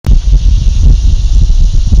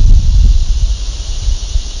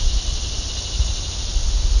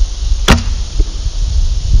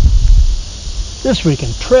This week in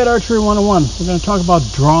Trad Archery 101, we're going to talk about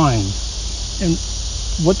drawing. And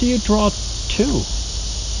what do you draw to?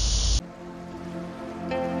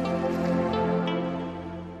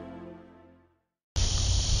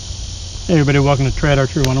 Hey everybody, welcome to Trad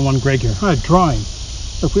Archery 101. Greg here. All right, drawing.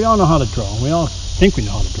 Look, we all know how to draw. We all think we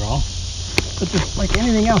know how to draw. But just like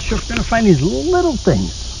anything else, you're going to find these little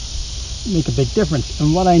things that make a big difference.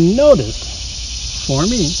 And what I noticed for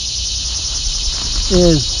me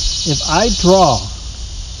is if I draw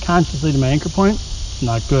consciously to my anchor point, it's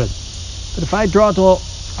not good. But if I draw till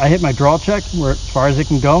I hit my draw check, where as far as it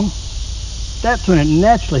can go, that's when it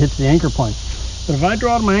naturally hits the anchor point. But if I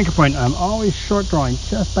draw to my anchor point, I'm always short drawing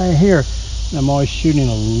just by a hair, and I'm always shooting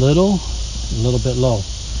a little bit low.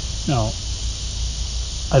 Now,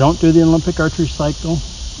 I don't do the Olympic archery cycle.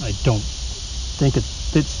 I don't think it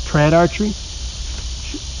fits trad archery.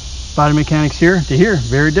 Body mechanics here to here,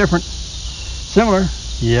 very different. Similar,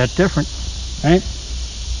 yet different, right?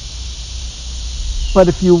 But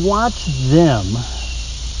if you watch them,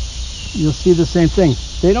 you'll see the same thing.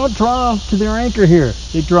 They don't draw to their anchor here.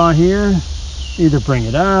 They draw here, either bring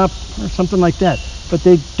it up or something like that. But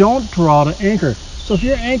they don't draw to anchor. So if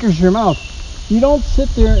your anchor's your mouth, you don't sit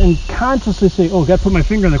there and consciously say, oh, gotta put my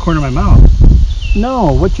finger in the corner of my mouth.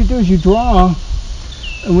 No, what you do is you draw,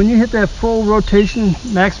 and when you hit that full rotation,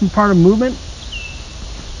 maximum part of movement,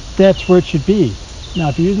 that's where it should be. Now,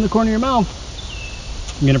 if you're using the corner of your mouth,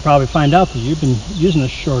 you're going to probably find out that you've been using a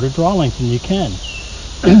shorter draw length than you can.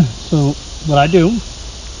 So what I do,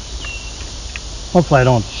 hopefully I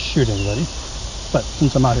don't shoot anybody, but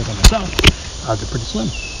since I'm out here by myself, odds are pretty slim.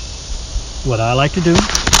 What I like to do,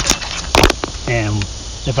 and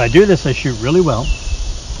if I do this, I shoot really well.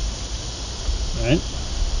 All right.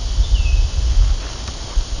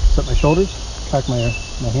 Set my shoulders, track my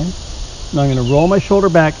hand. Now I'm going to roll my shoulder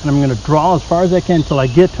back, and I'm going to draw as far as I can until I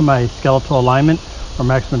get to my skeletal alignment or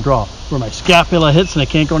maximum draw. Where my scapula hits and I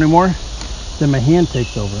can't go anymore, then my hand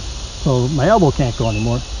takes over. So my elbow can't go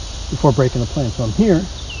anymore before breaking the plane. So I'm here,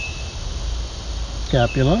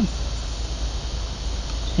 scapula,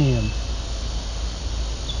 hand.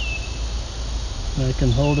 And I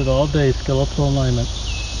can hold it all day, skeletal alignment.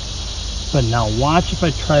 But now watch if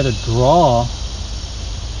I try to draw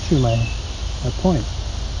to my point.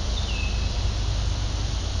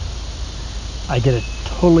 I get a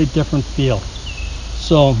totally different feel.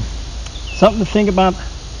 So, something to think about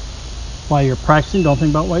while you're practicing. Don't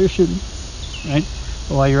think about while you're shooting, right?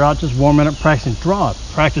 But while you're out just warming up, practicing, draw.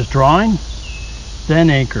 Practice drawing, then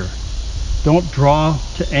anchor. Don't draw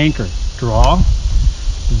to anchor. Draw,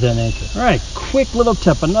 then anchor. All right, quick little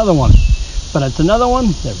tip, another one. But it's another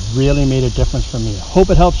one that really made a difference for me. I hope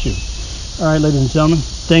it helps you. All right, ladies and gentlemen,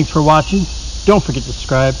 thanks for watching. Don't forget to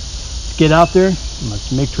subscribe. Let's get out there and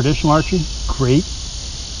let's make traditional archery great,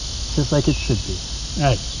 just like it should be. All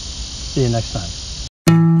right, see you next time.